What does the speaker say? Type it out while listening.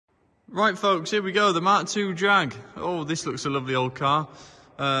Right folks, here we go, the Mk2 Jag. Oh, this looks a lovely old car.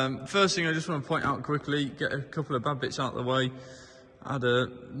 First thing I just want to point out quickly, get a couple of bad bits out of the way. Had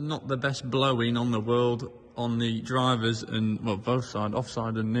not the best blowing on the world on the drivers and, well, both sides,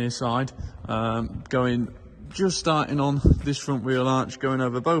 offside and near side. Just starting on this front wheel arch, going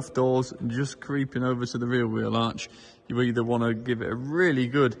over both doors and just creeping over to the rear wheel arch. You either want to give it a really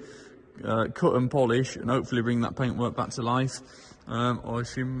good cut and polish and hopefully bring that paintwork back to life. Or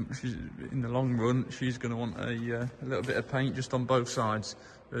she's in the long run, she's going to want a little bit of paint just on both sides.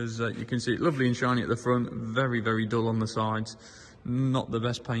 As you can see, lovely and shiny at the front, very, very dull on the sides. Not the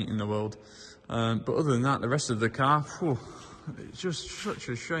best paint in the world. But other than that, the rest of the car, whew, it's just such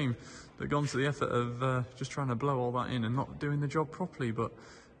a shame they've gone to the effort of just trying to blow all that in and not doing the job properly. But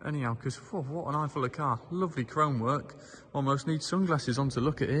anyhow, because what an eyeful of car. Lovely chrome work. Almost need sunglasses on to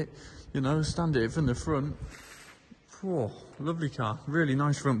look at it. You know, stand at it from the front. Oh, lovely car, really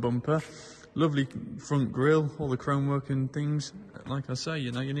nice front bumper, lovely front grille, all the chrome work and things. Like I say,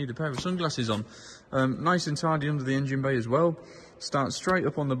 you know, you need a pair of sunglasses on. Nice and tidy under the engine bay as well. Start straight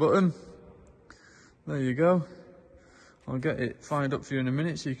up on the button. There you go. I'll get it fired up for you in a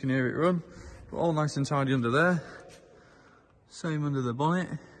minute so you can hear it run. But all nice and tidy under there. Same under the bonnet.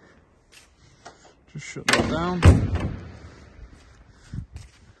 Just shut that down.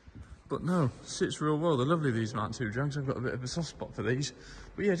 But no, sits real well. They're lovely, these Mk2 Jags. I've got a bit of a soft spot for these.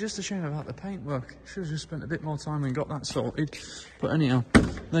 But yeah, just a shame about the paintwork. Should have just spent a bit more time and got that sorted. But anyhow,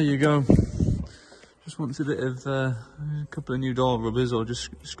 there you go. Just wants a bit of a couple of new door rubbers, or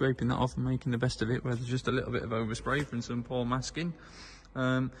just scraping that off and making the best of it, where there's just a little bit of overspray from some poor masking.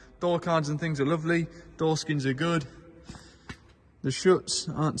 Door cards and things are lovely. Door skins are good. The shuts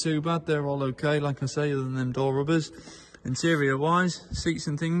aren't too bad. They're all okay, like I say, other than them door rubbers. Interior wise, seats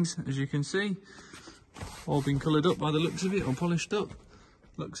and things, as you can see, all been coloured up by the looks of it, or polished up.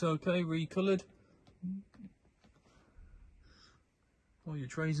 Looks okay, recoloured. All your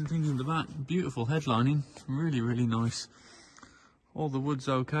trays and things in the back, beautiful headlining, really, really nice. All the wood's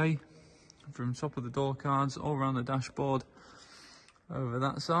okay, from top of the door cards, all around the dashboard, over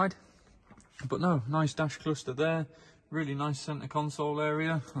that side. But no, nice dash cluster there, really nice centre console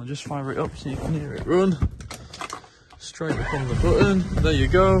area. I'll just fire it up so you can hear it run. Straight up on the button, there you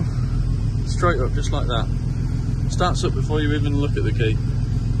go, straight up just like that. Starts up before you even look at the key.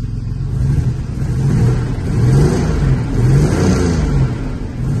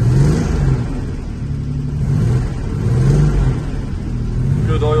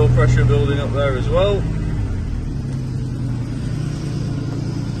 Good oil pressure building up there as well.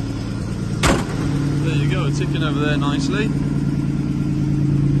 There you go, ticking over there nicely.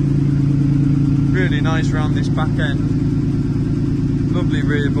 Really nice round this back end. Lovely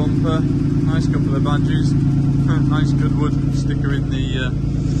rear bumper. Nice couple of badges. Nice good wood sticker in the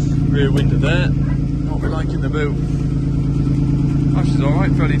rear window there. What we like in the boot. Ash is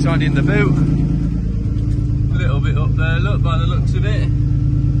alright, fairly tidy in the boot. A little bit up there, look, by the looks of it.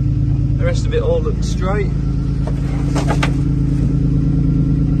 The rest of it all looks straight.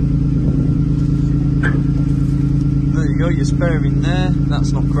 There you go, your spare in there.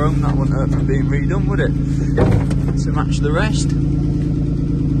 That's not chrome, that wouldn't hurt from being redone, would it? To match the rest.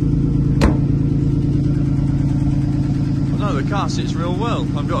 But no, the car sits real well.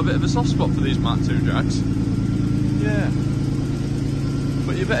 I've got a bit of a soft spot for these Mk2 Jags. Yeah.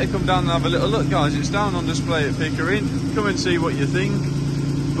 But you better come down and have a little look, guys. It's down on display at Pickering. Come and see what you think.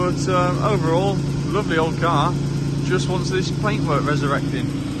 But overall, lovely old car. Just wants this paintwork resurrecting.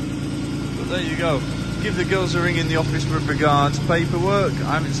 But there you go. Give the girls a ring in the office with regards paperwork.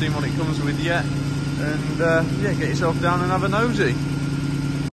 I haven't seen what it comes with yet. And yeah, get yourself down and have a nosy.